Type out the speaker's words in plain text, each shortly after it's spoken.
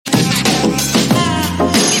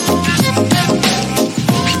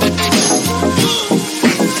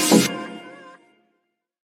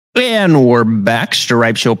And we're back,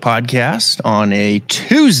 Stripe Show podcast on a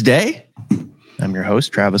Tuesday. I'm your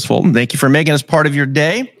host, Travis Fulton. Thank you for making us part of your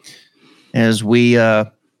day as we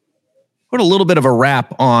put a little bit of a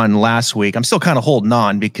wrap on last week. I'm still kind of holding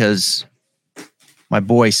on because my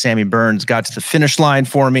boy Sammy Burns got to the finish line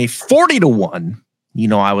for me, 40-1. You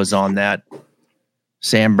know I was on that.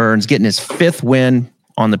 Sam Burns getting his 5th win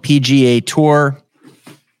on the PGA Tour.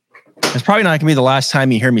 It's probably not going to be the last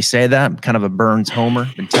time you hear me say that. I'm kind of a Burns homer.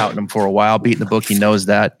 Been touting him for a while. Beatin the Bookie knows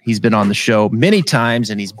that. He's been on the show many times,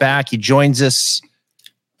 and he's back. He joins us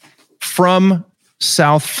from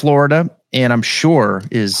South Florida, and I'm sure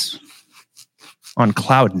is on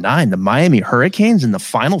cloud 9. The Miami Hurricanes in the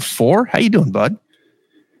Final Four. How you doing, bud?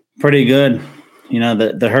 Pretty good. You know,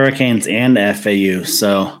 the Hurricanes and FAU.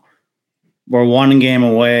 So we're one game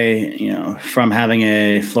away, from having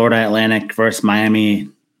a Florida Atlantic versus Miami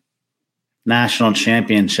national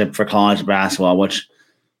championship for college basketball, which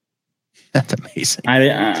that's amazing.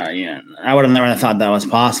 I would have never thought that was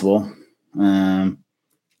possible. Both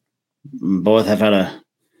have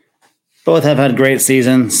had great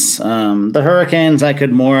seasons. The Hurricanes, I could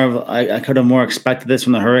have more expected this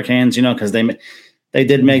from the Hurricanes, because they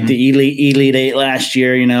did make the Elite Eight last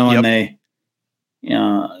year, and they,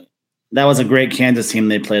 that was a great Kansas team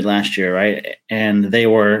they played last year, right? And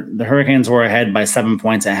the Hurricanes were ahead by 7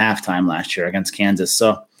 points at halftime last year against Kansas.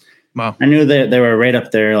 So wow. I knew they were right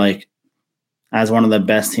up there, like as one of the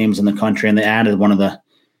best teams in the country. And they added one of the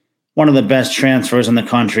best transfers in the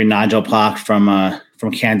country, Nigel Pack from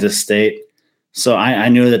Kansas State. So I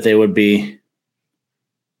knew that they would be,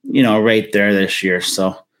 right there this year.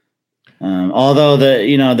 So although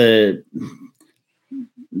they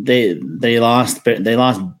lost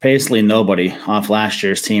basically nobody off last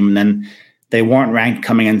year's team, and then they weren't ranked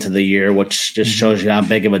coming into the year, which just shows you how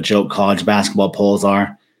big of a joke college basketball polls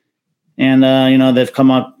are. And they've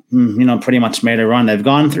come up, pretty much made a run. They've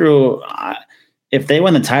gone through. If they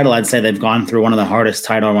win the title, I'd say they've gone through one of the hardest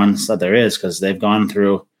title runs that there is, because they've gone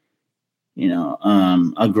through,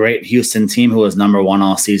 a great Houston team who was number 1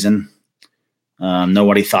 all season.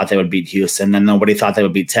 Nobody thought they would beat Houston. Then nobody thought they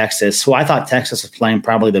would beat Texas, who I thought Texas was playing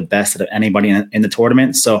probably the best of anybody in the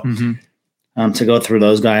tournament. So to go through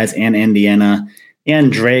those guys, and Indiana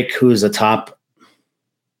and Drake, who's a top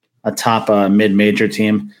mid-major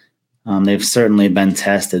team, they've certainly been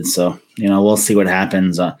tested. So, we'll see what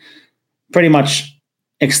happens. Pretty much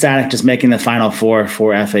ecstatic just making the Final Four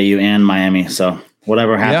for FAU and Miami. So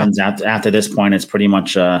whatever happens after this point, it's pretty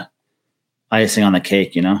much icing on the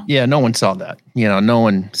cake, Yeah, no one saw that. No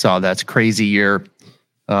one saw that. It's a crazy year.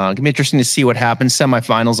 It'll be interesting to see what happens.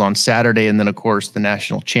 Semifinals on Saturday, and then, of course, the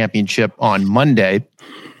national championship on Monday.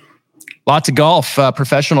 Lots of golf,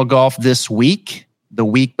 professional golf this week, the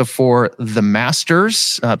week before the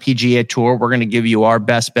Masters, PGA Tour. We're going to give you our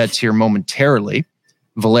best bets here momentarily.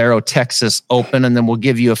 Valero, Texas Open, and then we'll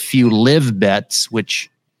give you a few live bets, which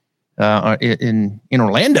are in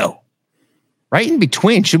Orlando. Right in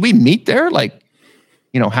between. Should we meet there?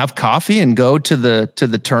 Have coffee and go to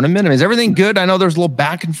the tournament? I mean, is everything good? I know there's a little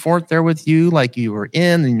back and forth there with you. Like you were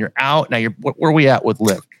in and you're out. Now where are we at with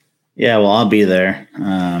Liv? Yeah, well, I'll be there.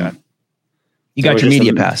 Okay. You got your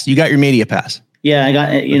media pass. You got your media pass. Yeah, I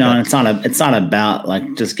got it. And it's not about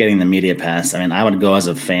like just getting the media pass. I mean, I would go as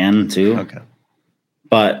a fan too. Okay.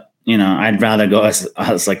 But I'd rather go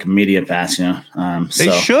as like a media pass.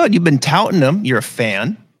 They should. You've been touting them. You're a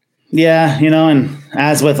fan. Yeah, and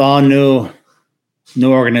as with all new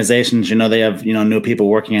organizations, they have, new people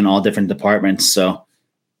working in all different departments. So,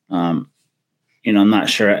 I'm not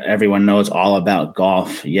sure everyone knows all about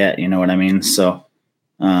golf yet. You know what I mean? So,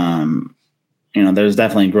 there's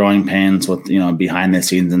definitely growing pains with, behind the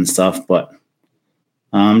scenes and stuff, but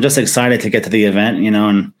I'm just excited to get to the event,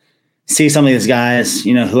 and see some of these guys,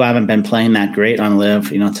 who haven't been playing that great on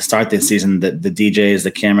Live, to start this season, the DJs,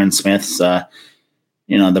 the Cameron Smiths, the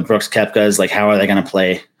Brooks Koepkas, like how are they going to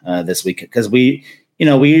play this week? Because we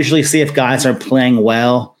usually see if guys are playing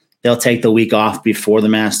well, they'll take the week off before the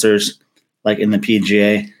Masters, like in the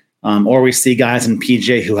PGA, or we see guys in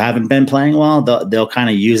PGA who haven't been playing well. They'll kind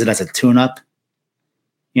of use it as a tune-up,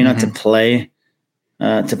 to play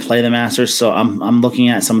the Masters. So I'm looking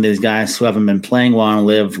at some of these guys who haven't been playing well and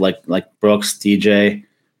Live, like Brooks, DJ,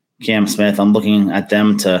 Cam Smith. I'm looking at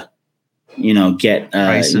them to, get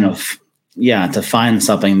to find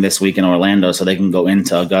something this week in Orlando so they can go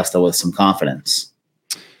into Augusta with some confidence.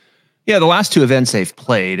 Yeah, the last 2 events they've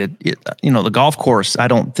played, the golf course, I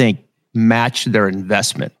don't think matched their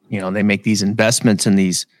investment. They make these investments in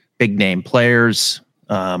these big name players,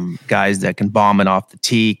 guys that can bomb it off the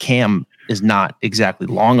tee. Cam is not exactly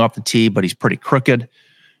long off the tee, but he's pretty crooked.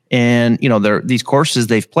 And, these courses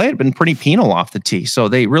they've played have been pretty penal off the tee. So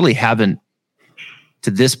they really haven't,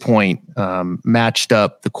 to this point, matched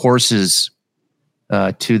up the courses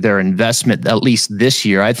to their investment, at least this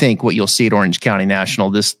year. I think what you'll see at Orange County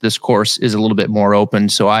National, this course is a little bit more open.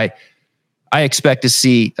 So I expect to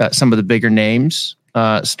see some of the bigger names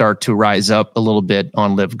start to rise up a little bit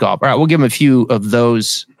on Live Golf. All right, we'll give them a few of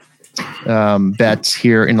those bets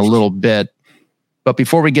here in a little bit. But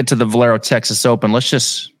before we get to the Valero Texas Open, let's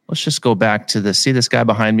just go back to see this guy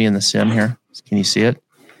behind me in the sim here. Can you see it?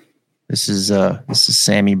 This is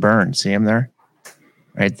Sammy Burns. See him there?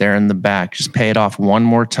 Right there in the back. Just pay it off one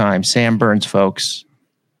more time. Sam Burns, folks,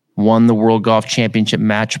 won the World Golf Championship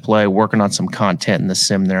match play, working on some content in the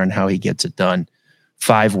sim there and how he gets it done.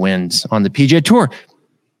 5 wins on the PGA Tour.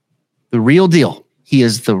 The real deal. He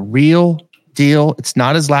is the real deal. It's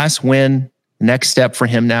not his last win. The next step for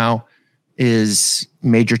him now is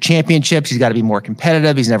major championships. He's got to be more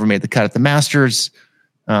competitive. He's never made the cut at the Masters.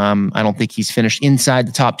 I don't think he's finished inside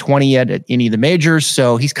the top 20 yet at any of the majors.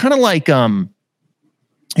 So he's kind of like,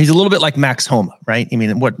 he's a little bit like Max Homa, right? I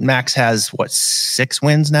mean, what Max has, 6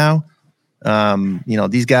 wins now?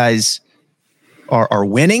 These guys are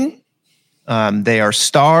winning. They are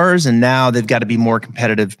stars, and now they've got to be more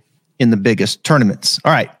competitive in the biggest tournaments.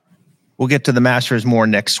 All right. We'll get to the Masters more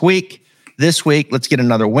next week. This week, let's get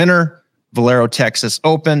another winner. Valero Texas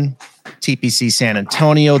Open, TPC San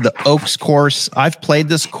Antonio, the Oaks course. I've played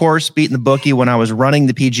this course, Beatin the Bookie, when I was running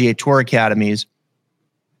the PGA Tour Academies.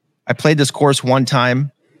 I played this course one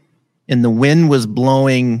time, and the wind was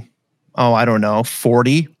blowing,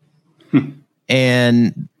 40.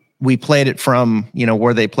 And we played it from,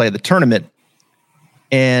 where they play the tournament.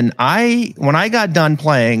 And when I got done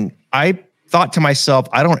playing, I thought to myself,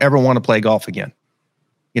 I don't ever want to play golf again,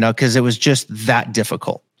 because it was just that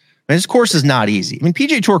difficult. I mean, this course is not easy. I mean,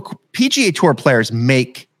 PGA Tour players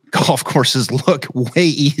make golf courses look way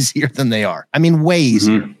easier than they are. I mean, way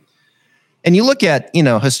easier. Mm-hmm. And you look at,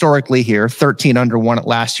 historically here, 13 under won it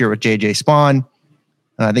last year with JJ Spawn.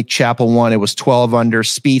 I think Chappell won. It was 12 under.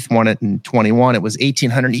 Spieth won it in 21. It was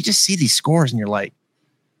 1,800. You just see these scores and you're like,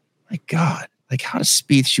 my God, like how does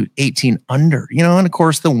Spieth shoot 18 under? And of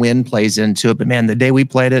course the wind plays into it. But man, the day we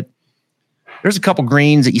played it, there's a couple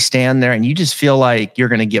greens that you stand there and you just feel like you're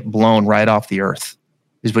going to get blown right off the earth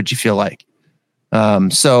is what you feel like.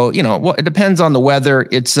 It depends on the weather.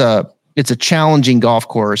 It's a challenging golf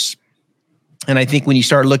course. And I think when you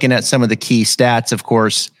start looking at some of the key stats, of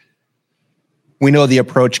course, we know the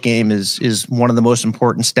approach game is one of the most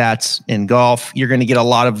important stats in golf. You're going to get a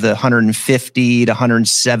lot of the 150 to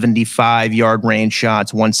 175 yard range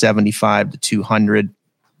shots, 175 to 200.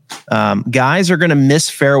 Guys are going to miss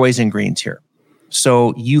fairways and greens here.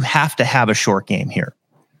 So you have to have a short game here.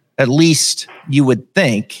 At least you would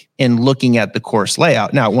think in looking at the course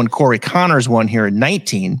layout. Now, when Corey Connors won here at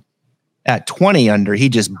 19, at 20 under, he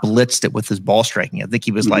just blitzed it with his ball striking. I think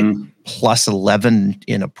he was like plus 11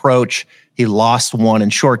 in approach. He lost 1 in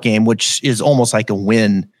short game, which is almost like a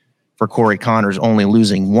win for Corey Connors, only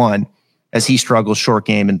losing 1 as he struggles short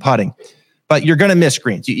game and putting. But you're going to miss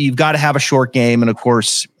greens. You've got to have a short game, and of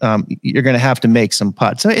course, you're going to have to make some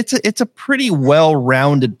putts. So it's a pretty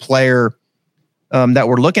well-rounded player that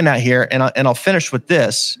we're looking at here. And I'll finish with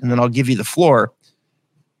this, and then I'll give you the floor.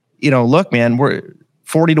 Look, man, we're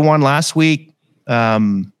 40-1 last week.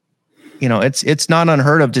 It's not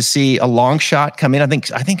unheard of to see a long shot come in.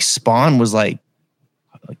 I think Spawn was like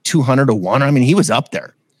 200-1. I mean, he was up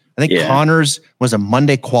there. I think Connors was a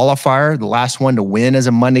Monday qualifier. The last one to win as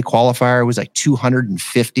a Monday qualifier was like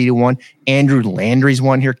 250-1. Andrew Landry's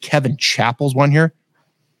won here. Kevin Chappell's won here.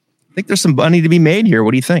 I think there's some money to be made here.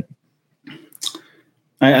 What do you think?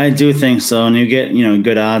 I do think so. And you get,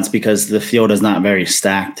 good odds because the field is not very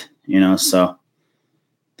stacked, so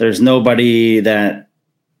there's nobody that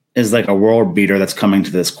is like a world beater that's coming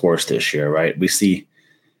to this course this year, right? We see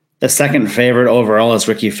the second favorite overall is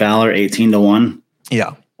Ricky Fowler, 18-1.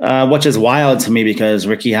 Yeah. Which is wild to me because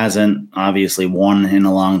Ricky hasn't obviously won in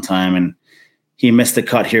a long time, and he missed the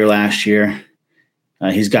cut here last year.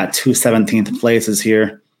 He's got 2 17th places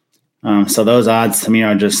here. So those odds to me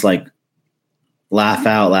are just like laugh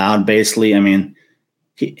out loud, basically. I mean,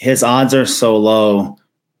 his odds are so low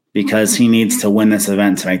because he needs to win this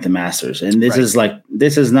event to make the Masters. And this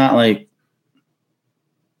isn't a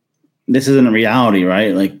reality,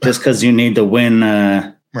 right? Like just because you need to win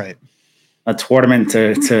a tournament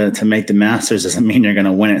to make the Masters doesn't mean you're going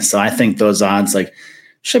to win it. So I think those odds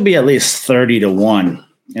should be at least 30-1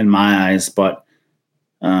 in my eyes. But,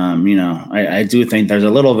 I do think there's a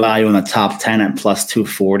little value in the top 10 at plus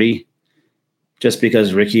 240 just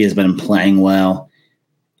because Ricky has been playing well.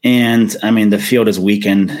 And I mean, the field is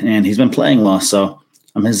weakened, and he's been playing well. So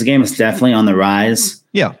his game is definitely on the rise.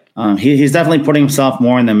 Yeah. He's definitely putting himself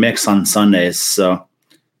more in the mix on Sundays. So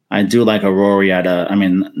I do like a Rory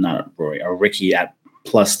a Ricky at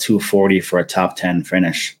plus 240 for a top 10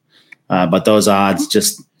 finish. But those odds,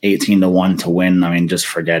 just 18-1 to win. I mean, just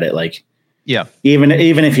forget it. Like, yeah, even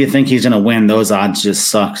if you think he's going to win, those odds just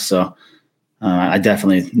suck. So I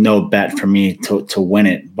definitely no bet for me to win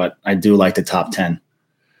it, but I do like the top 10.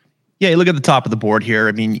 Yeah, you look at the top of the board here.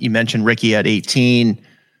 I mean, you mentioned Ricky at 18.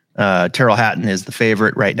 Tyrrell Hatton is the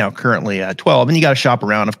favorite right now, currently at 12. And you got to shop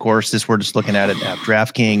around, of course. We're just looking at it at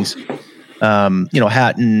DraftKings.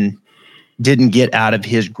 Hatton didn't get out of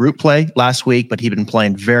his group play last week, but he'd been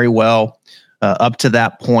playing very well up to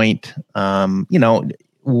that point.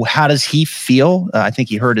 How does he feel? I think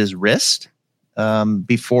he hurt his wrist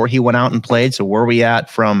before he went out and played. So where are we at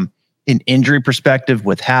from an injury perspective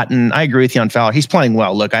with Hatton? I agree with you on Fowler. He's playing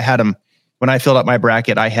well. Look, I had him when I filled up my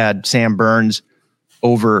bracket. I had Sam Burns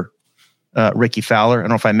over Ricky Fowler. I don't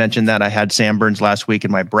know if I mentioned that. I had Sam Burns last week in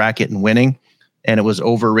my bracket and winning, and it was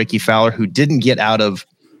over Ricky Fowler, who didn't get out of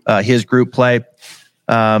his group play.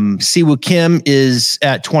 Siwoo Kim is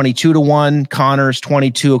at 22-1. Connor's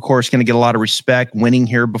 22, of course, going to get a lot of respect, winning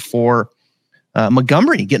here before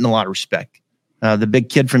Montgomery getting a lot of respect. The big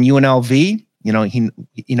kid from UNLV,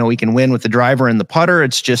 he can win with the driver and the putter.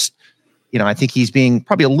 It's just, I think he's being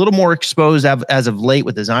probably a little more exposed as of late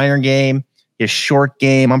with his iron game, his short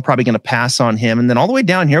game. I'm probably going to pass on him. And then all the way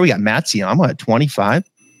down here, we got Matsuyama at 25.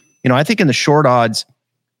 I think in the short odds,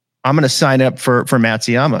 I'm going to sign up for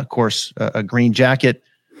Matsuyama. Of course, a green jacket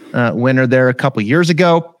winner there a couple years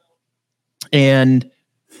ago. And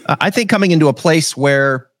I think coming into a place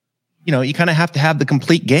where, you kind of have to have the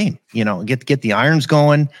complete game, get the irons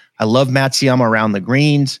going. I love Matsuyama around the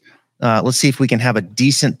greens. Let's see if we can have a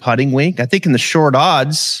decent putting week. I think in the short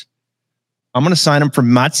odds, I'm going to sign him for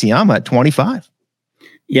Matsuyama at 25.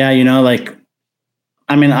 Yeah, I like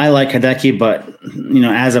Hideki, but,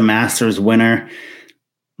 as a Masters winner,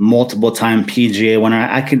 multiple time PGA winner,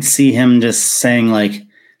 I could see him just saying like,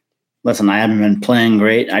 listen, I haven't been playing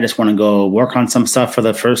great. I just want to go work on some stuff for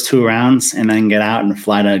the first 2 rounds and then get out and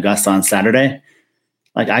fly to Augusta on Saturday.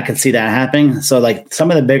 Like I could see that happening. So like some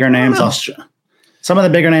of the bigger names, I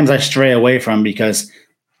stray away from because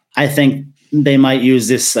I think they might use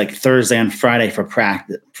this like Thursday and Friday for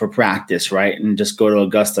practice, right? And just go to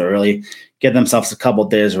Augusta early, give themselves a couple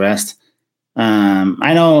days rest.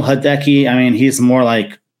 I know Hideki, I mean, he's more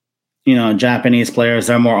like, Japanese players,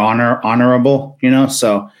 they're more honorable,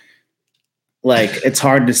 so like it's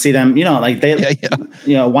hard to see them,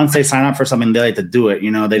 once they sign up for something, they like to do it,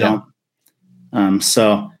 they don't.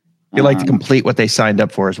 They like to complete what they signed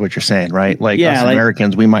up for is what you're saying, right? Like us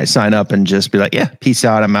Americans, we might sign up and just be like, yeah, peace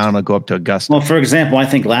out. I'm out. I'm going to go up to Augusta. Well, for example, I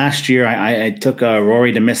think last year I took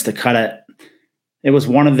Rory to miss the cut it was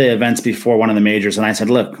one of the events before one of the majors. And I said,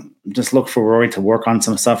 look for Rory to work on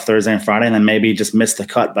some stuff Thursday and Friday, and then maybe just miss the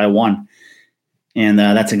cut by 1. And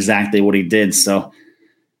that's exactly what he did. So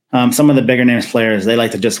some of the bigger names players, they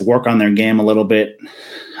like to just work on their game a little bit.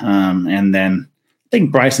 And then I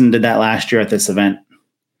think Bryson did that last year at this event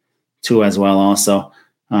too, as well also.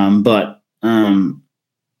 Hideki,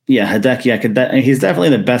 he's definitely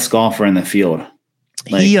the best golfer in the field.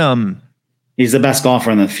 He's the best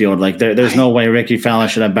golfer in the field. Like there's no way Ricky Fowler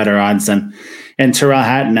should have better odds than, and Tyrrell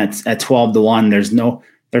Hatton at 12-1.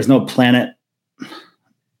 There's no planet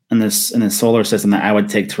in the solar system that I would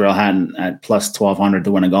take Tyrrell Hatton at plus 1,200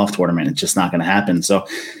 to win a golf tournament. It's just not going to happen. So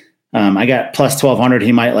I got plus 1,200.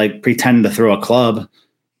 He might like pretend to throw a club,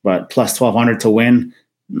 but plus 1,200 to win.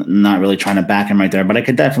 Not really trying to back him right there, but I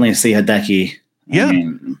could definitely see Hideki.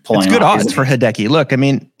 It's good odds for Hideki. Look, I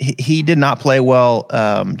mean, he did not play well.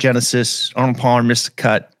 Genesis, Arnold Palmer missed the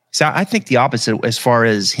cut. So I think the opposite as far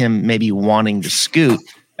as him maybe wanting to scoot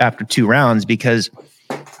after 2 rounds, because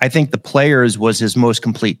I think the Players was his most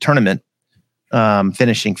complete tournament,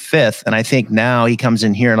 finishing 5th. And I think now he comes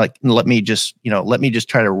in here and like, let me just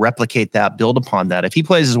try to replicate that, build upon that. If he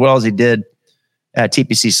plays as well as he did at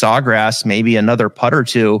TPC Sawgrass, maybe another putt or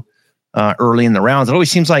 2 early in the rounds. It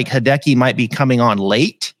always seems like Hideki might be coming on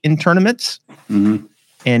late in tournaments and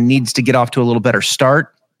needs to get off to a little better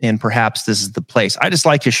start. And perhaps this is the place. I just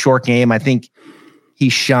like his short game. I think he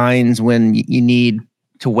shines when you need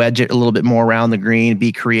to wedge it a little bit more around the green,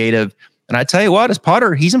 be creative. And I tell you what, his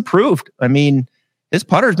putter, he's improved. I mean, his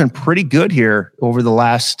putter has been pretty good here over the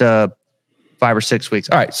last 5 or 6 weeks.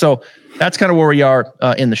 All right. So that's kind of where we are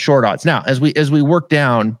in the short odds. Now, as we work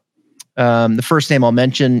down, the first name I'll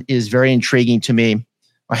mention is very intriguing to me.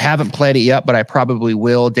 I haven't played it yet, but I probably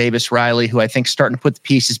will. Davis Riley, who I think starting to put the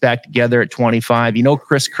pieces back together at 25.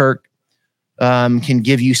 Chris Kirk can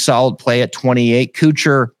give you solid play at 28.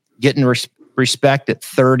 Kuchar getting respect at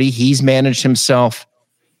 30. He's managed himself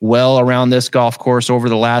well around this golf course over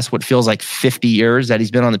the last, what feels like 50 years that he's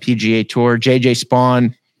been on the PGA Tour. JJ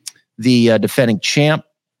Spawn, the defending champ,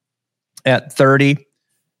 at 30.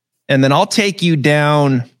 And then I'll take you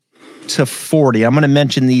down to 40. I'm going to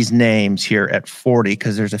mention these names here at 40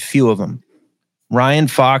 because there's a few of them. Ryan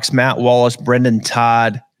Fox, Matt Wallace, Brendan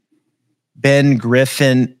Todd, Ben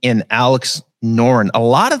Griffin, and Alex Noren.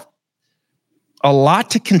 A lot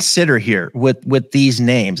to consider here with these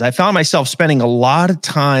names. I found myself spending a lot of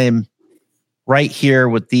time right here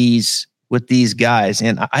with these guys,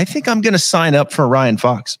 and I think I'm going to sign up for Ryan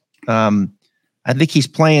Fox. I think he's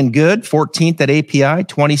playing good. 14th at API,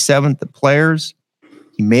 27th at Players.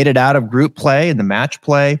 He made it out of group play and the match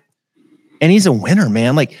play, and he's a winner,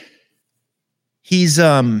 man. Like he's,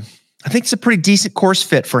 I think it's a pretty decent course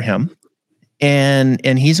fit for him.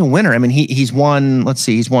 And he's a winner. I mean, he's won,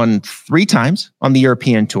 he's won 3 times on the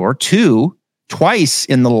European Tour, twice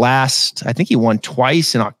in the last, I think he won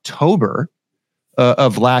twice in October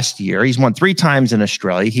of last year. He's won 3 times in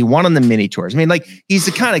Australia. He won on the mini tours. I mean, like, he's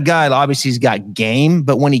the kind of guy that obviously he's got game,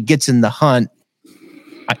 but when he gets in the hunt,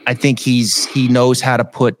 I think he knows how to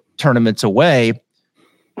put tournaments away.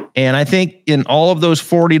 And I think in all of those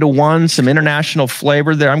 40 to 1, some international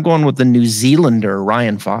flavor there. I'm going with the New Zealander,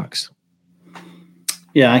 Ryan Fox.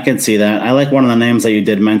 Yeah, I can see that. I like one of the names that you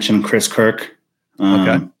did mention, Chris Kirk.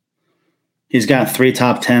 Okay. He's got 3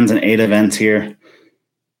 top 10s and 8 events here.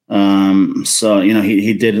 So,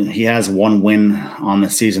 he has 1 win on the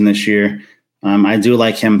season this year. I do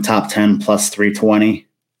like him top 10 plus 320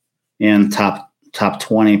 and top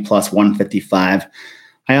 20 plus 155.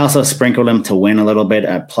 I also sprinkled him to win a little bit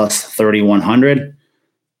at plus 3,100.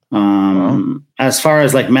 As far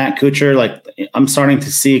as like Matt Kuchar, like I'm starting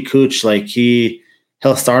to see Kuch, like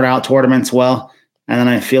he'll start out tournaments well, and then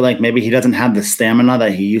I feel like maybe he doesn't have the stamina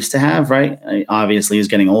that he used to have, right? Obviously, he's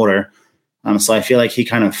getting older. So I feel like he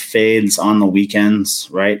kind of fades on the weekends,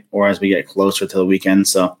 right? Or as we get closer to the weekend.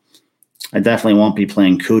 So I definitely won't be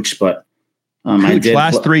playing Kuch, but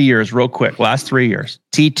last 3 years, real quick, last 3 years,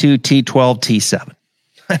 T2, T12, T7.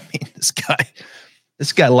 I mean, this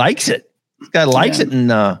guy likes it. This guy likes it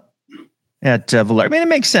at Valero. I mean, it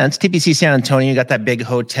makes sense. TPC San Antonio, you got that big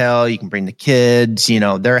hotel. You can bring the kids.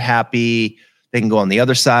 They're happy. They can go on the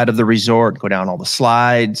other side of the resort, go down all the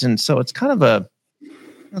slides, and so it's kind of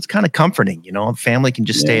comforting. Family can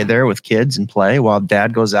just stay there with kids and play while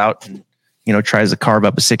dad goes out and tries to carve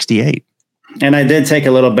up a 68. And I did take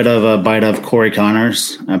a little bit of a bite of Corey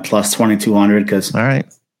Connors at plus 2,200 because all right,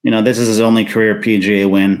 this is his only career PGA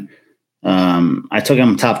win. I took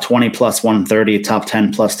him top 20 plus 130, top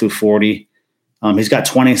 10 plus 240. He's got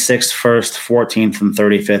 26th, 1st, 14th, and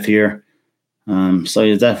 35th here. So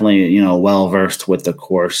he's definitely, well-versed with the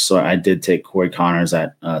course. So I did take Corey Connors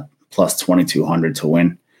at plus 2,200 to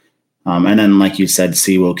win. And then, like you said,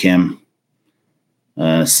 Siwoo Kim.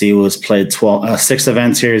 Siwoo's played 6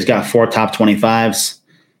 events here. He's got 4 top 25s,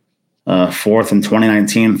 4th in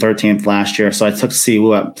 2019, 13th last year. So I took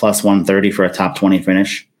Siwoo at plus 130 for a top 20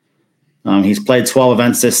 finish. He's played 12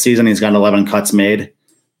 events this season. He's got 11 cuts made.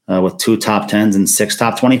 With 2 top 10s and 6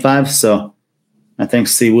 top 25s. So I think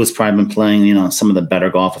Siwoo's probably been playing, some of the better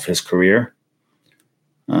golf of his career.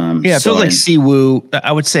 It feels like Siwoo,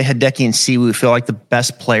 I would say Hideki and Siwoo feel like the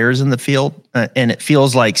best players in the field. And it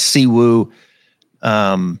feels like Siwoo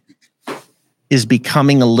is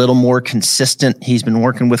becoming a little more consistent. He's been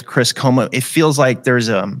working with Chris Coma. It feels like there's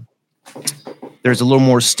a little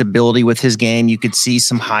more stability with his game. You could see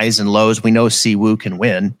some highs and lows. We know Siwoo can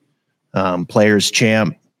win. Players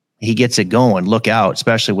champ. He gets it going. Look out,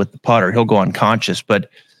 especially with the putter. He'll go unconscious.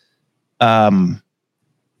 But,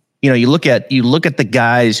 you look at the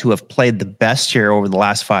guys who have played the best here over the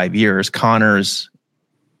last 5 years. Connors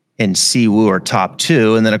and Siwoo are top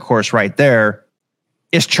 2. And then, of course, right there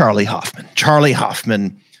is Charlie Hoffman. Charlie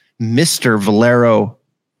Hoffman, Mr. Valero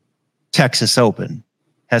Texas Open,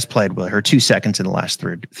 has played well here. 2 seconds in the last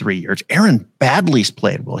 3 years. Aaron Badley's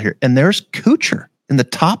played well here. And there's Kuchar in the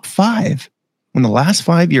top 5. In the last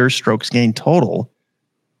 5 years, strokes gained total.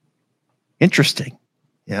 Interesting.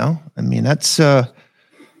 I mean, that's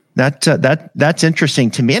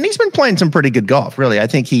interesting to me. And he's been playing some pretty good golf, really. I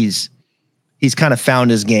think he's kind of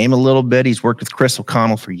found his game a little bit. He's worked with Chris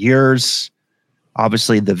O'Connell for years.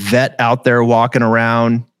 Obviously, the vet out there walking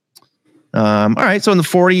around. All right, so in the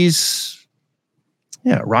 40s,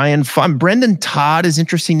 Ryan Fun. Brendan Todd is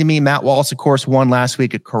interesting to me. Matt Wallace, of course, won last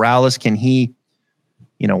week at Corrales. Can he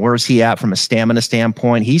where's he at from a stamina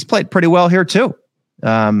standpoint? He's played pretty well here too.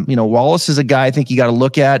 Wallace is a guy I think you got to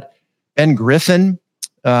look at. Ben Griffin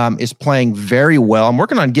is playing very well. I'm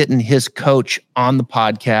working on getting his coach on the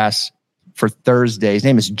podcast for Thursday. His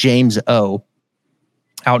name is James O.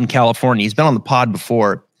 out in California. He's been on the pod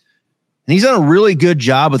before, and he's done a really good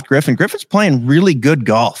job with Griffin. Griffin's playing really good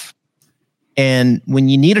golf. And when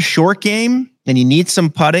you need a short game and you need some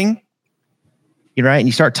putting, you're right. And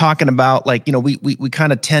you start talking about we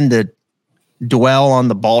kind of tend to dwell on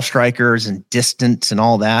the ball strikers and distance and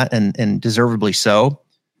all that, and deservedly so.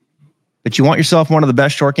 But you want yourself one of the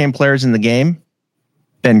best short game players in the game,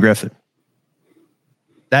 Ben Griffin.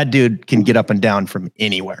 That dude can get up and down from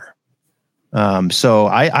anywhere. So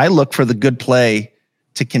I look for the good play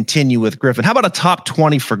to continue with Griffin. How about a top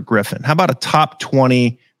 20 for Griffin? How about a top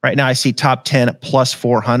 20? Right now I see top 10 at plus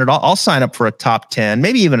 400. I'll sign up for a top 10,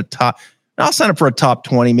 maybe even I'll sign up for a top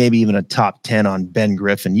 20, maybe even a top 10 on Ben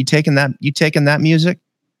Griffin. You taking that music?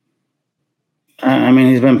 I mean,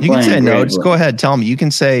 he's been playing. You can say great, no. Just go ahead. Tell me. You can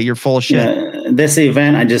say you're full of shit. Yeah, this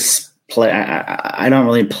event, I just play. I don't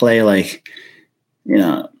really play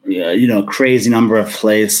crazy number of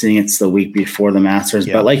plays, seeing it's the week before the Masters.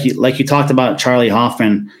 Yeah. But like you talked about Charlie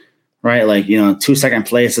Hoffman, right? 2 second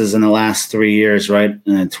places in the last 3 years, right?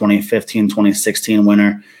 2015, 2016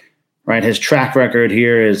 winner, right? His track record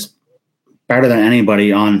here is better than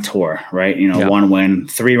anybody on tour, right? 1 win,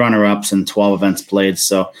 3 runner-ups, and 12 events played.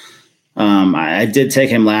 So I did take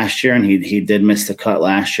him last year, and he did miss the cut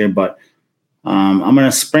last year. But I'm going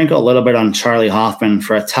to sprinkle a little bit on Charlie Hoffman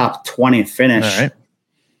for a top 20 finish,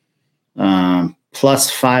 right.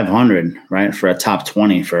 Plus 500, right, for a top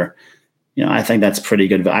 20 for. I think that's pretty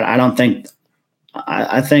good. I don't think.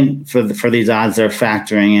 I think for these odds, they're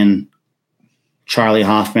factoring in Charlie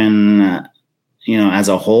Hoffman, as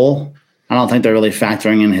a whole. I don't think they're really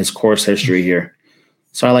factoring in his course history here.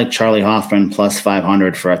 So I like Charlie Hoffman plus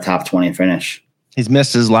 500 for a top 20 finish. He's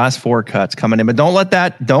missed his last 4 cuts coming in, but don't let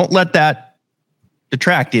that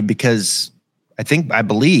detract you, because I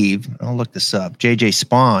believe, I'll look this up. JJ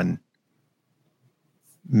Spawn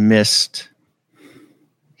missed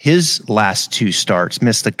his last 2 starts,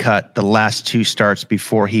 missed the cut the last 2 starts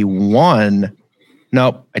before he won.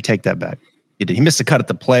 Nope, I take that back. He did. He missed the cut at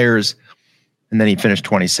the Players, and then he finished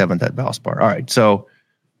 27th at Valspar. All right, so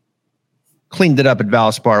cleaned it up at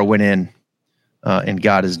Valspar, went in and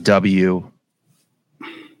got his W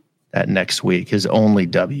that next week, his only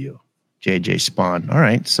W, JJ Spawn. All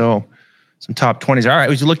right, so some top 20s. All right,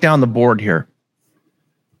 as you look down the board here,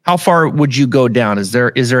 how far would you go down? Is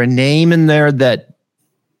there a name in there that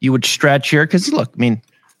you would stretch here? Because look, I mean,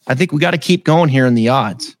 I think we got to keep going here in the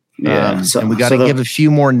odds. Yeah, and we got to give a few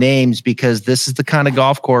more names, because this is the kind of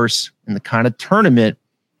golf course and the kind of tournament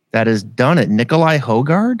that has done it. Nikolai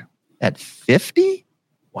Hogard at 50?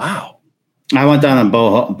 Wow. I went down on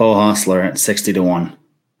Bo Hostler at 60 to 1.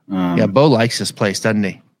 Bo likes this place, doesn't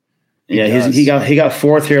he? He got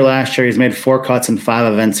 4th here last year. He's made 4 cuts in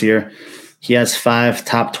 5 events here. He has 5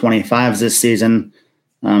 top 25s this season.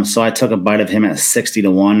 So I took a bite of him at 60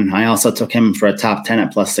 to 1. I also took him for a top 10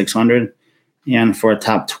 at plus 600 and for a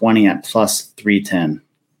top 20 at plus 310.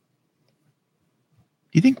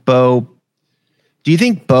 Do you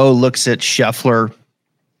think Bo looks at Scheffler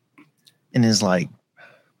and is like,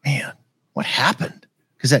 man, what happened?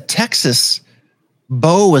 Because at Texas,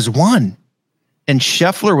 Bo was 1 and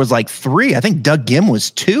Scheffler was like 3. I think Doug Gim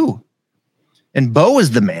was 2 and Bo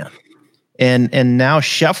was the man. And now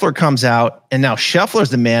Scheffler comes out, and now Scheffler's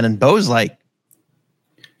the man, and Bo's like,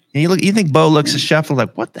 you think Bo looks at Scheffler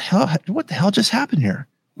like, what the hell just happened here?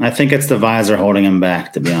 I think it's the visor holding him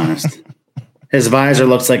back, to be honest. His visor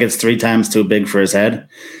looks like it's 3 times too big for his head.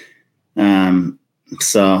 Guys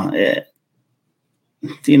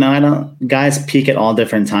peak at all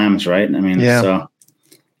different times, right? I mean, there's guys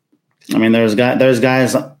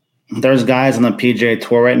on the PGA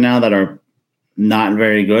Tour right now that are not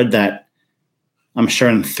very good that I'm sure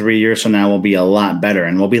in 3 years from now will be a lot better,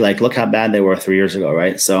 and we'll be like, look how bad they were 3 years ago,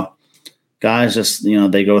 right? So guys just,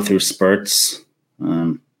 they go through spurts.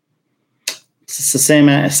 It's the same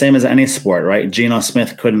as any sport, right? Geno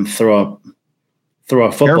Smith couldn't throw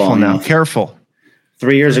a football. Careful.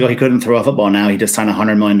 3 years ago, he couldn't throw a football. Now he just signed a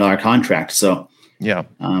 $100 million contract. So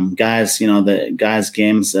guys, the guys'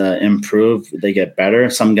 games improve. They get better.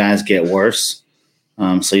 Some guys get worse.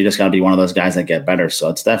 So you just got to be one of those guys that get better. So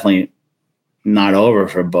it's definitely not over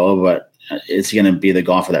for Bo, but is he going to be the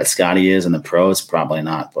golfer that Scotty is in the pros? Probably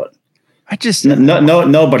not. But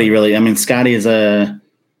nobody really. I mean, Scotty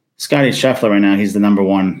Scheffler right now. He's the number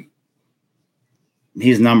one.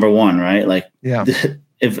 He's number one, right? Like,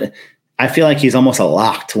 if I feel like he's almost a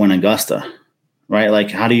lock to win Augusta, right?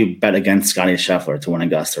 Like, how do you bet against Scottie Scheffler to win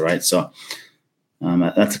Augusta, right? So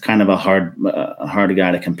that's kind of a hard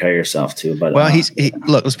guy to compare yourself to. But well,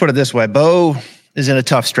 look, let's put it this way. Bo is in a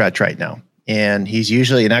tough stretch right now, and he's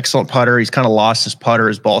usually an excellent putter. He's kind of lost his putter.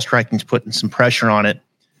 His ball striking's putting some pressure on it.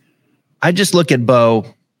 I just look at Bo,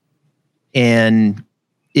 and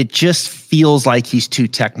it just feels like he's too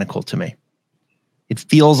technical to me. It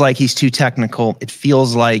feels like he's too technical. It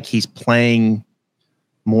feels like he's playing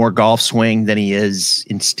more golf swing than he is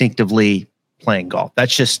instinctively playing golf.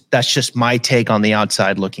 That's just my take on the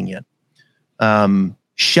outside looking in.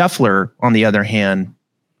 Scheffler, on the other hand,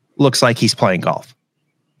 looks like he's playing golf.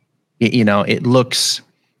 It looks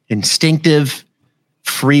instinctive,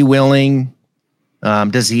 freewheeling.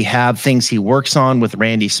 Does he have things he works on with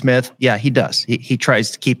Randy Smith? Yeah, he does. He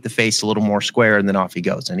tries to keep the face a little more square, and then off he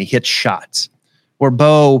goes, and he hits shots. Where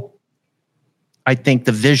Bo, I think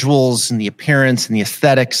the visuals and the appearance and the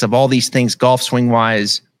aesthetics of all these things, golf swing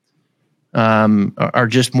wise, are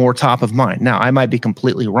just more top of mind. Now, I might be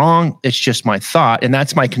completely wrong. It's just my thought. And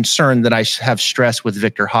that's my concern that I have stressed with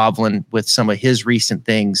Victor Hovland with some of his recent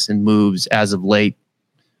things and moves as of late.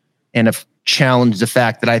 And have challenged the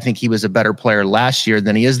fact that I think he was a better player last year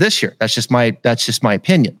than he is this year. That's just my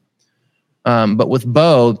opinion. But with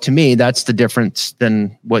Bo, to me, that's the difference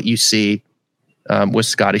than what you see with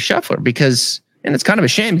Scottie Scheffler, and it's kind of a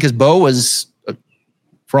shame because Bo was,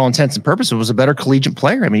 for all intents and purposes, was a better collegiate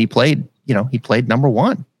player. I mean, he played number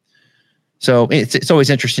one. So it's always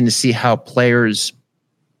interesting to see how players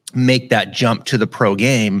make that jump to the pro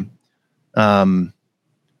game. Scheffler,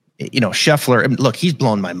 look, he's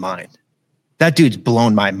blown my mind. That dude's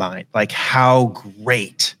blown my mind. Like how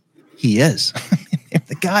great he is.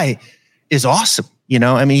 The guy is awesome.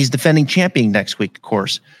 He's defending champion next week, of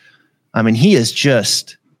course. I mean, he is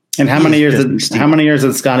just. And how many years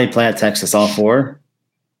did Scottie play at Texas? All 4?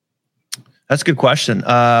 That's a good question.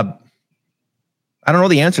 I don't know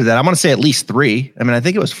the answer to that. I'm going to say at least 3. I mean, I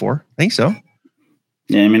think it was 4. I think so.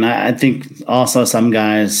 Yeah, I mean, I think also some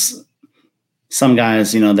guys,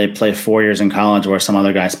 they play 4 years in college where some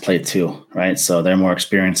other guys play 2, right? So they're more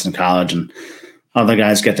experienced in college, and other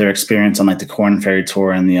guys get their experience on like the Korn Ferry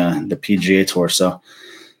Tour and the PGA Tour. So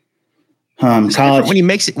college,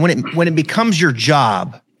 when it becomes your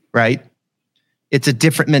job, right? It's a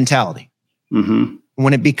different mentality. Mm-hmm.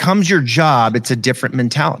 When it becomes your job, it's a different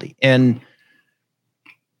mentality. And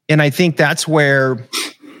I think that's where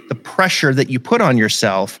the pressure that you put on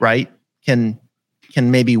yourself, right, can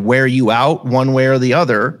maybe wear you out one way or the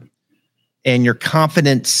other. And your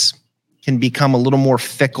confidence can become a little more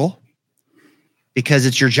fickle because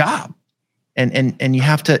it's your job. And you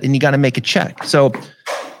have to, and you got to make a check. So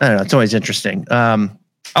I don't know. It's always interesting. I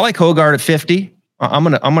like Hogard at 50. I'm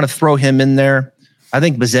gonna throw him in there. I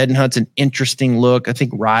think Bezuidenhout's an interesting look. I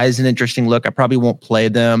think Rye's an interesting look. I probably won't play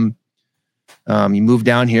them. You move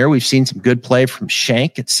down here. We've seen some good play from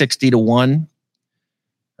Shank at 60-1.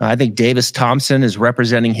 I think Davis Thompson is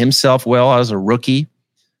representing himself well as a rookie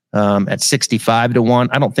at 65-1.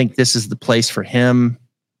 I don't think this is the place for him.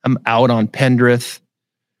 I'm out on Pendrith.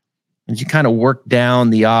 As you kind of work down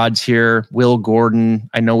the odds here, Will Gordon,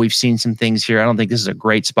 I know we've seen some things here. I don't think this is a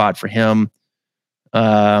great spot for him.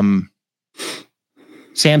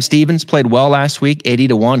 Sam Stevens played well last week,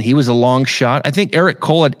 80-1. He was a long shot. I think Eric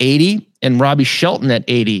Cole at 80 and Robbie Shelton at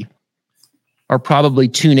 80 are probably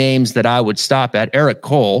 2 names that I would stop at. Eric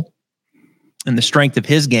Cole and the strength of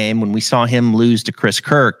his game when we saw him lose to Chris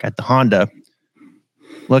Kirk at the Honda.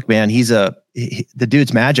 Look, man, the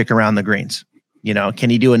dude's magic around the greens. Can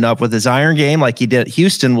he do enough with his iron game like he did at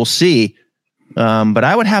Houston? We'll see. But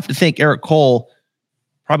I would have to think Eric Cole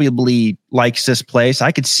probably likes this place.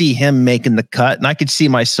 I could see him making the cut, and I could see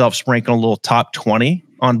myself sprinkling a little top 20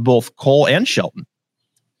 on both Cole and Shelton.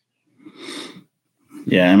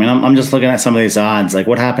 Yeah, I mean, I'm just looking at some of these odds. Like,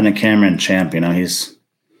 what happened to Cameron Champ? It's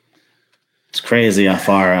crazy how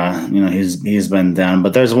far he's been down.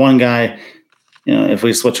 But there's one guy. If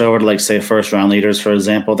we switch over to like say first round leaders, for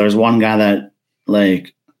example, there's one guy that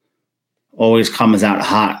like always comes out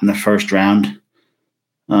hot in the first round.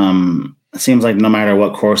 It seems like no matter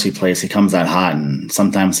what course he plays, he comes out hot, and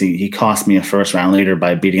sometimes he cost me a first round leader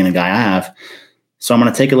by beating the guy I have. So I'm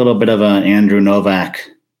going to take a little bit of an Andrew Novak.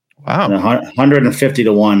 Wow,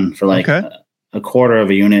 150-1 for like a quarter of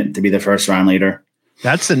a unit to be the first round leader.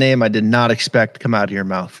 That's the name I did not expect to come out of your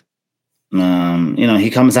mouth.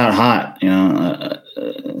 He comes out hot.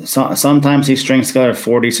 Sometimes he strings together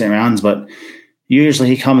 4 decent rounds, but usually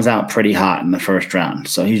he comes out pretty hot in the first round.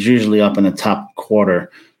 So he's usually up in the top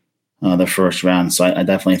quarter the first round. So I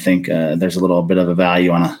definitely think there's a little bit of a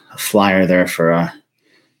value on a flyer there for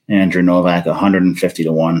Andrew Novak, 150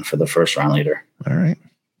 to 1 for the first round leader. All right.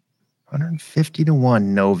 150 to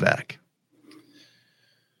 1 Novak.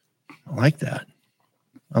 I like that.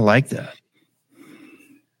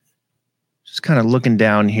 Just kind of looking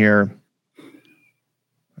down here.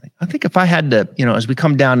 I think if I had to, as we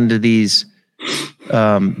come down into these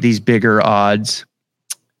bigger odds,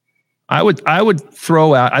 I would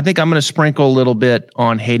throw out, I think I'm going to sprinkle a little bit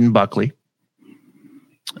on Hayden Buckley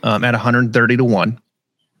at 130 to 1.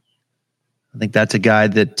 I think that's a guy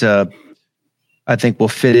that I think will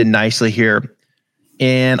fit in nicely here.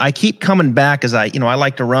 And I keep coming back as I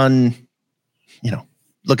like to run,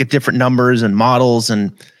 look at different numbers and models,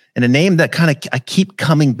 and a name that I keep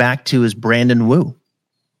coming back to is Brandon Wu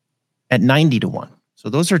at 90 to 1. So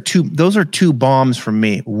those are two bombs from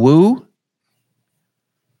me. Wu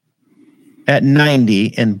at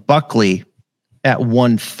 90 and Buckley at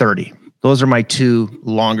 130. Those are my two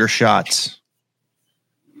longer shots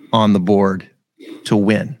on the board to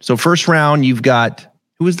win. So first round, you've got,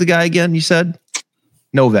 who was the guy again? You said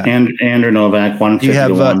Novak. And Andrew Novak,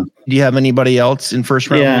 150 to 1. Do you have anybody else in first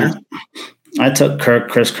round? Yeah, I took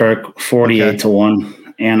Chris Kirk, 48 to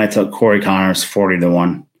 1, and I took Corey Connors, 40 to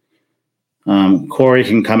 1. Corey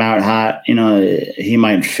can come out hot. He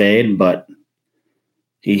might fade, but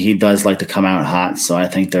he does like to come out hot. So I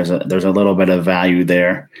think there's a little bit of value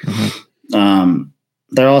there. Mm-hmm.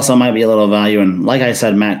 There also might be a little value in, like I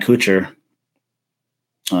said, Matt Kuchar.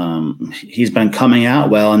 He's been coming out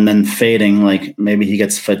well and then fading. Like maybe he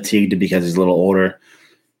gets fatigued because he's a little older.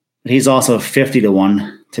 But he's also 50 to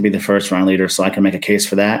 1 to be the first round leader, so I can make a case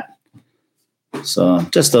for that. So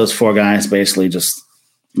just those four guys, basically just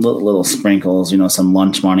little sprinkles, some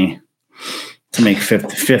lunch money to make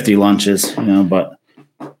 50 lunches, but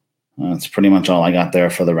that's pretty much all I got there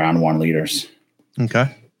for the round one leaders.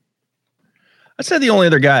 Okay. I'd say the only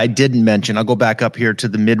other guy I didn't mention, I'll go back up here to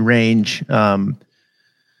the mid-range guy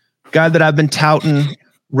that I've been touting,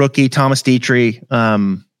 rookie Thomas Dietrich.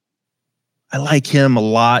 I like him a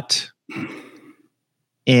lot,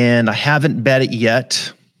 and I haven't bet it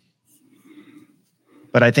yet,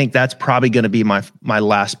 but I think that's probably going to be my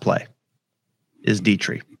last play is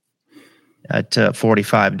Dietrich at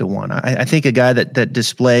 45 to 1. I think a guy that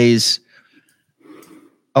displays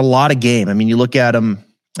a lot of game. I mean, you look at him,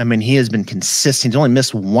 he has been consistent. He's only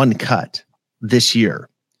missed one cut this year.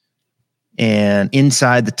 And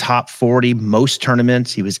inside the top 40 most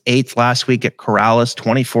tournaments, he was 8th last week at Corrales,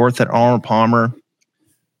 24th at Arnold Palmer.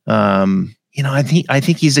 I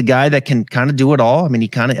think he's a guy that can kind of do it all. I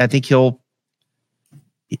think he'll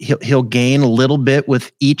gain a little bit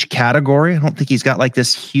with each category. I don't think he's got like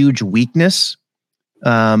this huge weakness.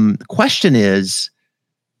 The question is,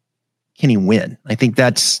 can he win? I think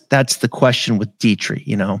that's the question with Dietrich.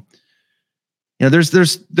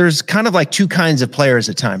 There's kind of like two kinds of players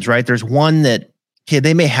at times, right? There's one that, okay,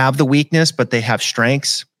 they may have the weakness, but they have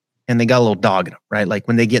strengths and they got a little dog in them, right? Like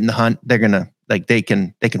when they get in the hunt, they're gonna they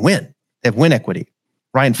can win. They have win equity.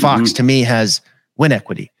 Ryan Fox to me has win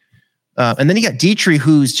equity. And then you got Dietrich,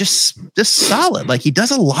 who's just solid. Like he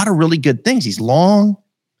does a lot of really good things. He's long.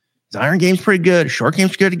 His iron game's pretty good. His short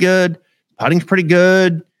game's pretty good. Putting's pretty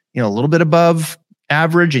good. A little bit above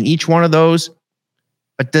average in each one of those.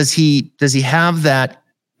 But does he have that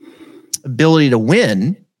ability to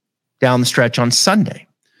win down the stretch on Sunday?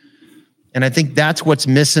 And I think that's what's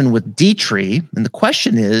missing with Dietrich. And the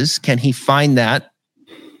question is, can he find that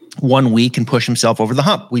 1 week and push himself over the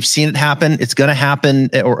hump? We've seen it happen. It's going to happen,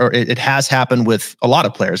 or it has happened with a lot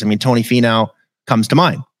of players. Tony Finau comes to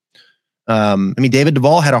mind. David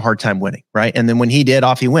Duval had a hard time winning, right? And then when he did,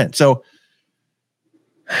 off he went. So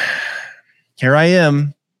here I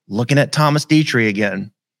am looking at Thomas Dietrich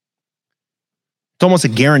again. It's almost a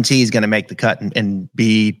guarantee he's going to make the cut and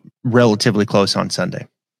be relatively close on Sunday.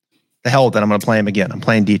 The hell with it. I'm going to play him again. I'm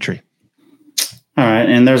playing Dietrich. All right.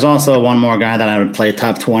 And there's also one more guy that I would play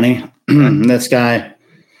top 20. This guy,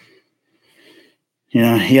 he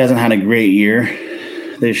hasn't had a great year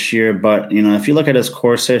this year, but, if you look at his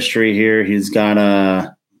course history here, he's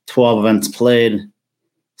got 12 events played,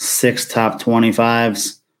 6 top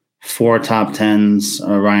 25s, 4 top 10s,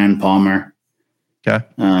 Ryan Palmer. Okay.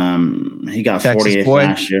 He got Texas 48th boy.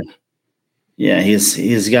 last year. Yeah,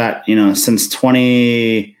 he's got, since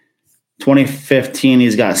 2015,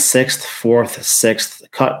 he's got 6th, 4th,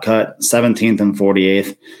 6th, cut, 17th, and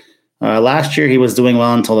 48th. Last year, he was doing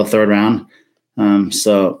well until the third round.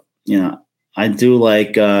 So, I do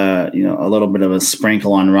like, a little bit of a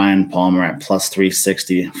sprinkle on Ryan Palmer at plus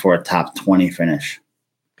 360 for a top 20 finish.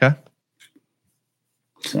 Okay.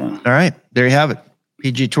 So, all right, there you have it.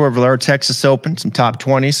 PGA Tour, Valero, Texas Open, some top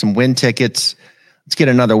 20, some win tickets. Let's get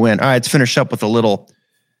another win. All right, let's finish up with a little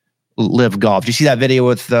live golf. Do you see that video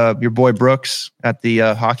with your boy Brooks at the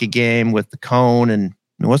hockey game with the cone? And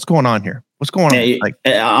what's going on here? What's going on? Like,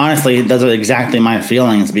 honestly, those are exactly my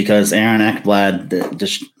feelings because Aaron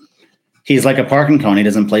Ekblad he's like a parking cone. He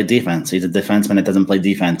doesn't play defense. He's a defenseman that doesn't play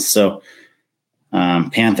defense. So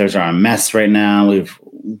Panthers are a mess right now.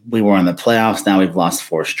 We were in the playoffs. Now we've lost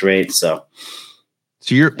 4 straight.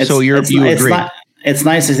 You agree? It's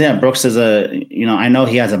nice to see that Brooks is I know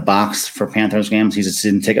he has a box for Panthers games. He's a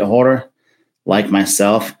season ticket holder like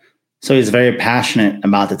myself. So he's very passionate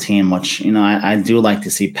about the team, which, I do like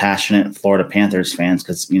to see passionate Florida Panthers fans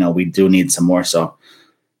because, we do need some more. So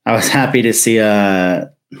I was happy to see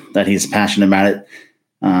that he's passionate about it.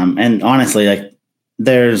 And honestly, like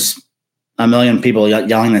there's a million people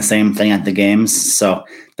yelling the same thing at the games. So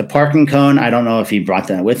the parking cone, I don't know if he brought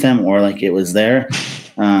that with him or like it was there.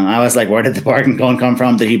 I was like, where did the parking cone come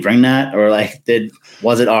from? Did he bring that? Or like,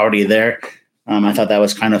 was it already there? I thought that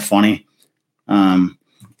was kind of funny.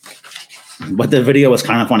 But the video was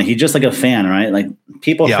kind of funny. He's just like a fan, right? Like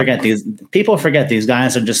people forget these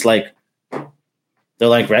guys are just like, they're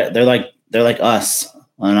like us.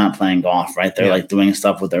 Well, they're not playing golf, right? They're like doing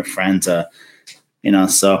stuff with their friends, so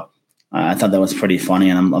I thought that was pretty funny.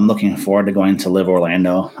 And I'm looking forward to going to Live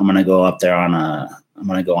Orlando. I'm going to go up there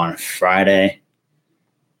on Friday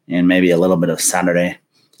and maybe a little bit of Saturday.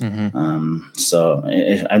 Mm-hmm. So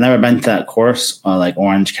I've never been to that course, like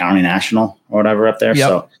Orange County National or whatever up there. Yep.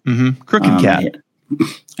 So Crooked Cat.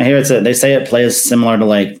 I hear they say it plays similar to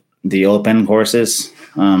like the Open courses.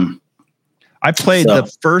 I played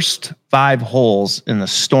the first 5 holes and the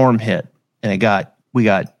storm hit, and we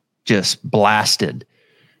got just blasted,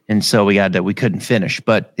 and so we couldn't finish.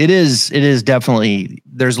 But it is definitely,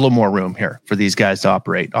 there's a little more room here for these guys to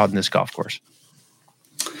operate on this golf course.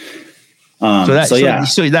 That's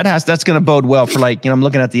going to bode well for I'm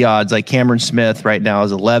looking at the odds. Like Cameron Smith right now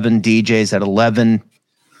is 11, DJ's at 11,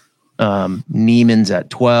 Neiman's at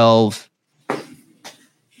 12.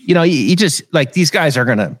 You just like these guys are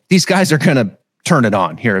gonna turn it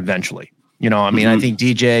on here eventually. I think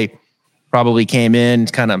DJ probably came in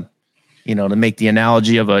kind of, to make the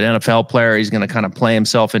analogy of an NFL player, he's going to kind of play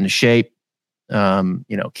himself into shape.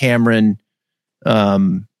 Cameron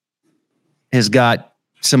has got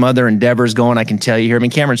some other endeavors going, I can tell you here. I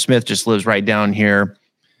mean, Cameron Smith just lives right down here.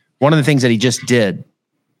 One of the things that he just did,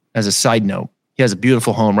 as a side note, he has a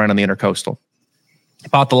beautiful home right on the Intercoastal. He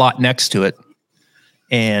bought the lot next to it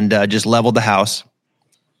and just leveled the house.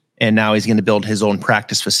 And now he's going to build his own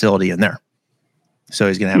practice facility in there. So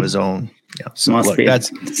he's going to have his own. So must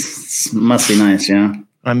be nice, yeah.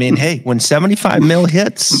 I mean, hey, when 75 mil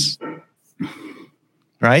hits,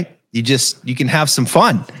 right? You can have some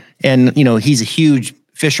fun. And, he's a huge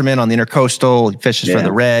fisherman on the Intercoastal. He fishes for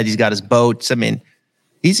the Red. He's got his boats. I mean,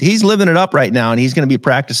 he's living it up right now, and he's going to be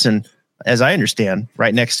practicing, as I understand,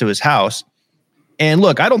 right next to his house. And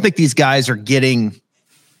look, I don't think these guys are getting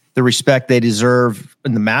the respect they deserve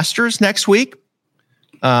in the Masters next week,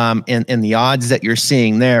 and the odds that you're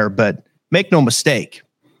seeing there. But make no mistake,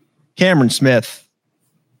 Cameron Smith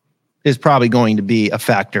is probably going to be a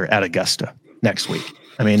factor at Augusta next week.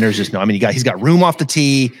 I mean, there's just he's got room off the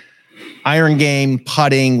tee, iron game,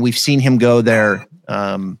 putting. We've seen him go there.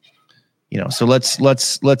 So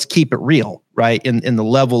let's keep it real, right? In the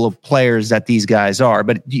level of players that these guys are.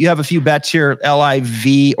 But do you have a few bets here?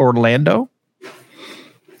 LIV Orlando?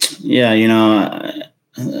 Yeah,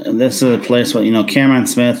 this is a place where, Cameron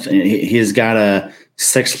Smith, he's got a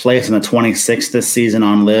 6th place and a 26th this season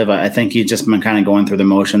on Live. I think he's just been kind of going through the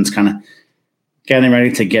motions, kind of getting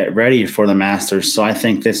ready to get ready for the Masters. So I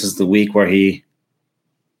think this is the week where he,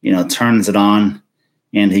 turns it on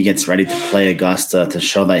and he gets ready to play Augusta to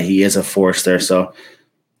show that he is a force there. So,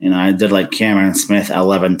 I did like Cameron Smith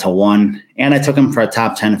 11-1, and I took him for a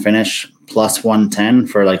top 10 finish plus 110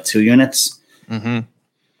 for like 2 units. Mm-hmm.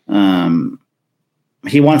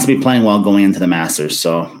 He wants to be playing well going into the Masters.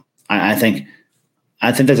 So I think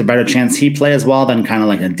there's a better chance he plays well than kind of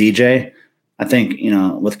like a DJ. I think,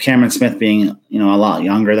 with Cameron Smith being, a lot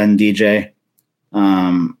younger than DJ,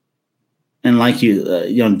 and like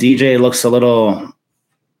DJ looks a little,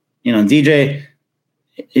 DJ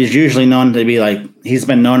is usually known to be like, he's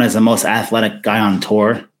been known as the most athletic guy on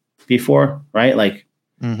tour before, right? Like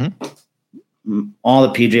all the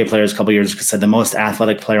PGA players a couple years ago said the most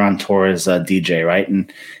athletic player on tour is DJ, right?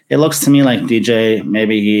 And it looks to me like DJ,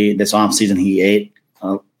 maybe this offseason he ate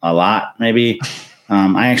a lot, maybe.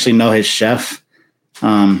 I actually know his chef.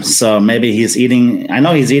 So maybe he's eating. I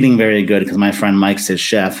know he's eating very good because my friend Mike's his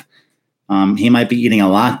chef. He might be eating a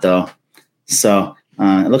lot though. So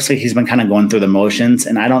it looks like he's been kind of going through the motions.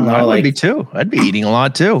 And I don't know. I would be too. I'd be eating a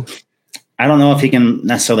lot too. I don't know if he can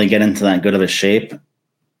necessarily get into that good of a shape.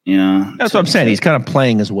 That's what I'm saying. He's kind of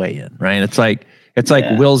playing his way in, right? It's like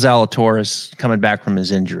Will Zalatoris coming back from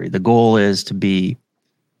his injury. The goal is to be,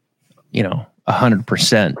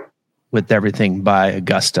 100% with everything by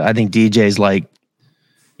Augusta. I think DJ's like,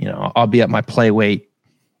 I'll be at my play weight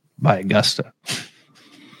by Augusta.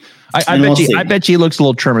 I bet you he looks a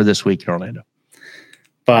little trimmer this week in Orlando.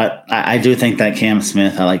 But I do think that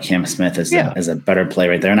I like Cam Smith as a better play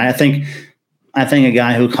right there. And I think a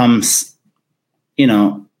guy who comes,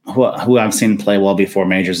 who I've seen play well before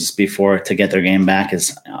majors before to get their game back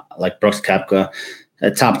is like Brooks Koepka. A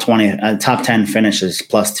top 10 finish is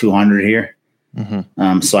plus 200 here.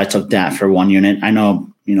 Mm-hmm. So I took that for 1 unit. I know,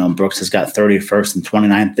 Brooks has got 31st and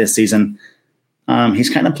 29th this season. He's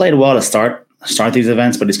kind of played well to start these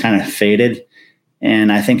events, but he's kind of faded.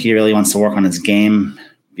 And I think he really wants to work on his game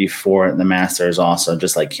before the Masters also,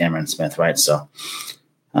 just like Cameron Smith, right? So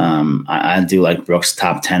I do like Brooks'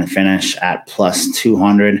 top 10 finish at plus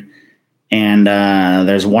 200. And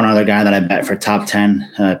there's one other guy that I bet for top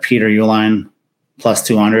 10, Peter Uihlein, plus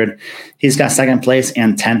 200. He's got second place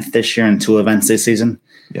and 10th this year in 2 events this season.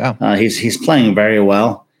 Yeah, he's playing very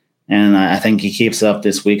well, and I think he keeps it up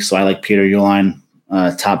this week. So I like Peter Uihlein,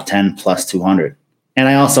 top 10 plus 200. And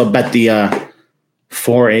I also bet the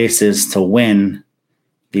 4 aces to win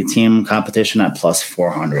the team competition at plus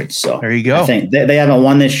 400. So there you go. I think they haven't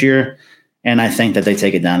won this year, and I think that they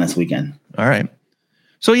take it down this weekend. All right.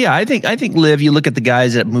 So yeah, I think Liv, you look at the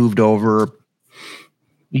guys that moved over.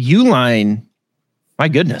 Uihlein, my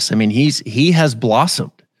goodness, I mean he has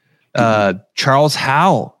blossomed. Charles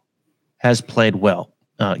Howell has played well,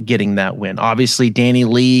 getting that win. Obviously, Danny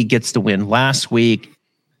Lee gets the win last week.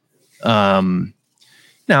 Now,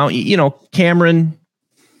 Cameron,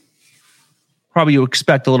 probably you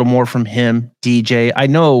expect a little more from him. DJ, I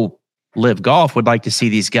know Liv Golf would like to see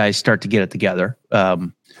these guys start to get it together a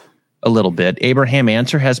little bit. Abraham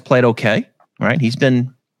Answer has played okay, right? He's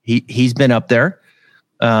been up there.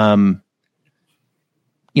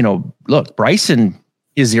 Look, Bryson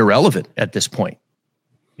is irrelevant at this point.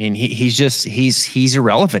 I mean, he's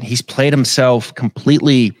irrelevant. He's played himself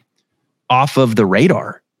completely off of the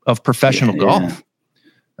radar of professional golf.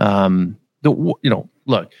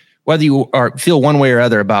 Look, whether you feel one way or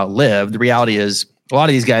other about Liv, the reality is a lot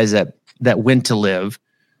of these guys that went to Liv,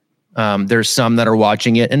 there's some that are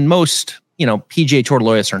watching it, and most, PGA Tour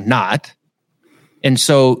loyalists are not. And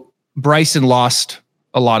so Bryson lost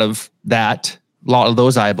a lot of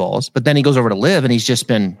those eyeballs, but then he goes over to Liv and he's just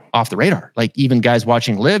been off the radar. Like even guys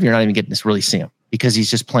watching Liv, you're not even getting to really see him because he's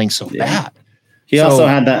just playing so bad. He also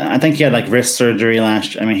had that. I think he had like wrist surgery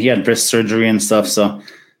last year. I mean, he had wrist surgery and stuff. So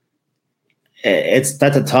that's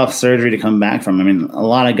a tough surgery to come back from. I mean, a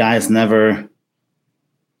lot of guys. Bryson's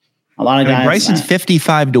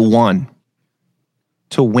 55-1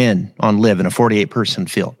 to win on Liv in a 48-person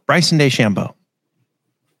field. Bryson DeChambeau.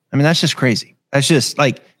 I mean, that's just crazy. That's just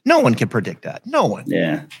like, no one could predict that. No one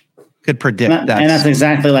could predict that. And that's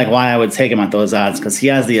exactly like why I would take him at those odds, because he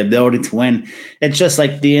has the ability to win. It's just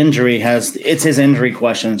like the injury it's his injury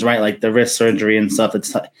questions, right? Like the wrist surgery and stuff.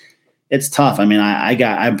 It's tough. I mean,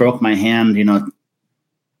 I broke my hand,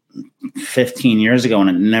 15 years ago and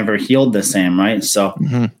it never healed the same, right? So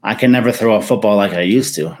I can never throw a football like I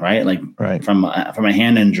used to, right? Like from a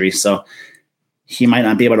hand injury. So he might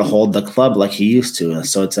not be able to hold the club like he used to.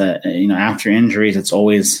 So it's after injuries, it's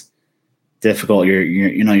always difficult.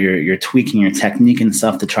 You're tweaking your technique and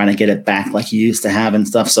stuff to try to get it back like you used to have and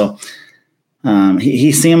stuff. So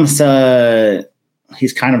he seems to,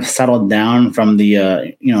 he's kind of settled down from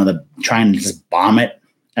the trying to just bomb it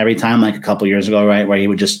every time, like a couple years ago, right? Where he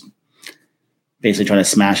would just basically try to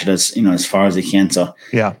smash it as far as he can. So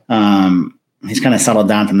yeah, he's kind of settled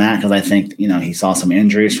down from that because I think, he saw some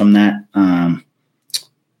injuries from that.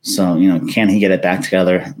 So, can he get it back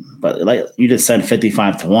together? But like you just said,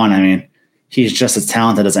 55-1. I mean, he's just as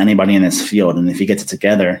talented as anybody in this field. And if he gets it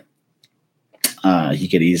together, he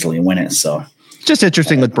could easily win it. So just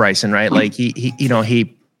interesting with Bryson, right? Like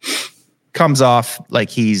he comes off like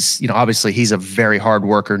he's, obviously he's a very hard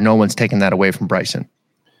worker. No one's taking that away from Bryson,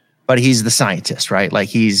 but he's the scientist, right? Like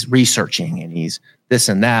he's researching and he's this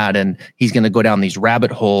and that, and he's going to go down these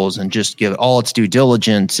rabbit holes and just give it all its due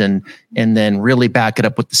diligence and then really back it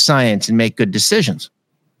up with the science and make good decisions.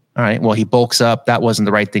 All right. Well, he bulks up. That wasn't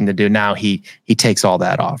the right thing to do. Now he takes all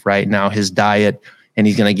that off, right? Now his diet, and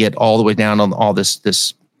he's going to get all the way down on all this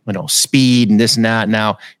speed and this and that.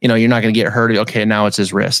 Now, you're not going to get hurt. Okay. Now it's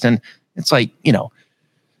his wrist. And it's like,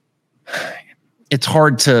 it's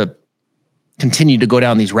hard to continue to go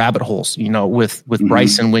down these rabbit holes, with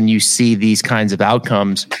Bryson, when you see these kinds of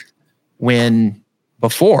outcomes, when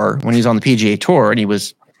before when he was on the PGA Tour and he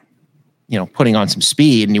was, putting on some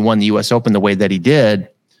speed and he won the US Open the way that he did,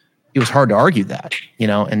 it was hard to argue that,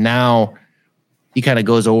 and now he kind of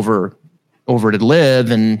goes over to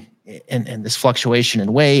live and this fluctuation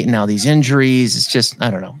in weight and now these injuries. It's just, I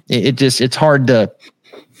don't know. It's hard to,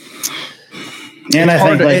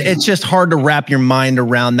 it's just hard to wrap your mind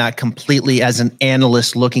around that completely as an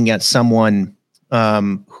analyst looking at someone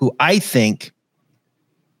who I think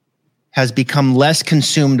has become less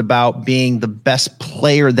consumed about being the best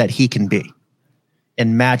player that he can be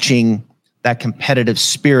and matching that competitive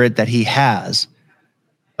spirit that he has.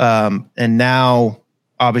 And now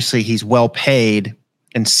obviously he's well paid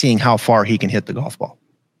and seeing how far he can hit the golf ball,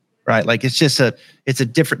 right? Like it's a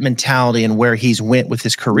different mentality and where he's went with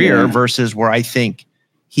his career versus where I think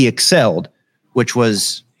he excelled, which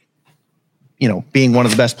was, being one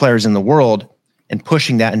of the best players in the world and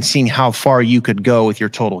pushing that and seeing how far you could go with your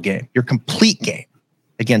total game, your complete game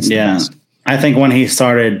against the best. I think when he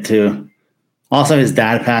started to, also his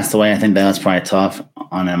dad passed away. I think that was probably tough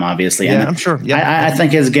on him, obviously. Yeah, and I'm sure. Yeah, I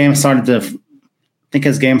think his game started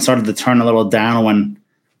to turn a little down when,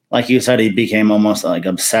 like you said, he became almost like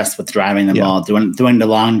obsessed with driving the ball, doing the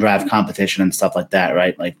long drive competition and stuff like that,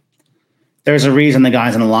 right? Like there's a reason the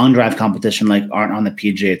guys in the long drive competition aren't on the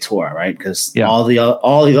PGA Tour, right? Because all the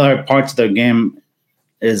other parts of their game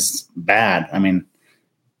is bad. I mean,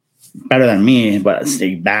 better than me, but it's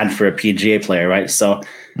bad for a PGA player, right? So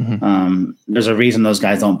there's a reason those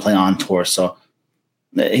guys don't play on tour. So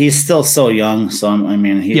he's still so young. So, I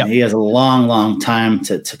mean, he has a long, long time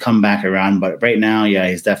to come back around. But right now,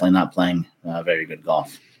 he's definitely not playing very good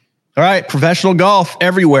golf. All right. Professional golf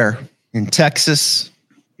everywhere in Texas,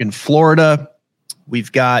 in Florida.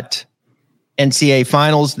 We've got NCAA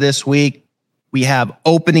finals this week. We have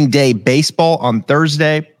opening day baseball on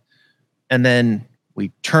Thursday. And then we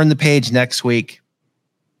turn the page next week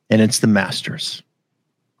and it's the Masters.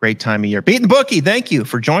 Great time of year. Beatin the Bookie, thank you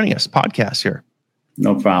for joining us podcast here.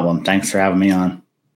 No problem. Thanks for having me on.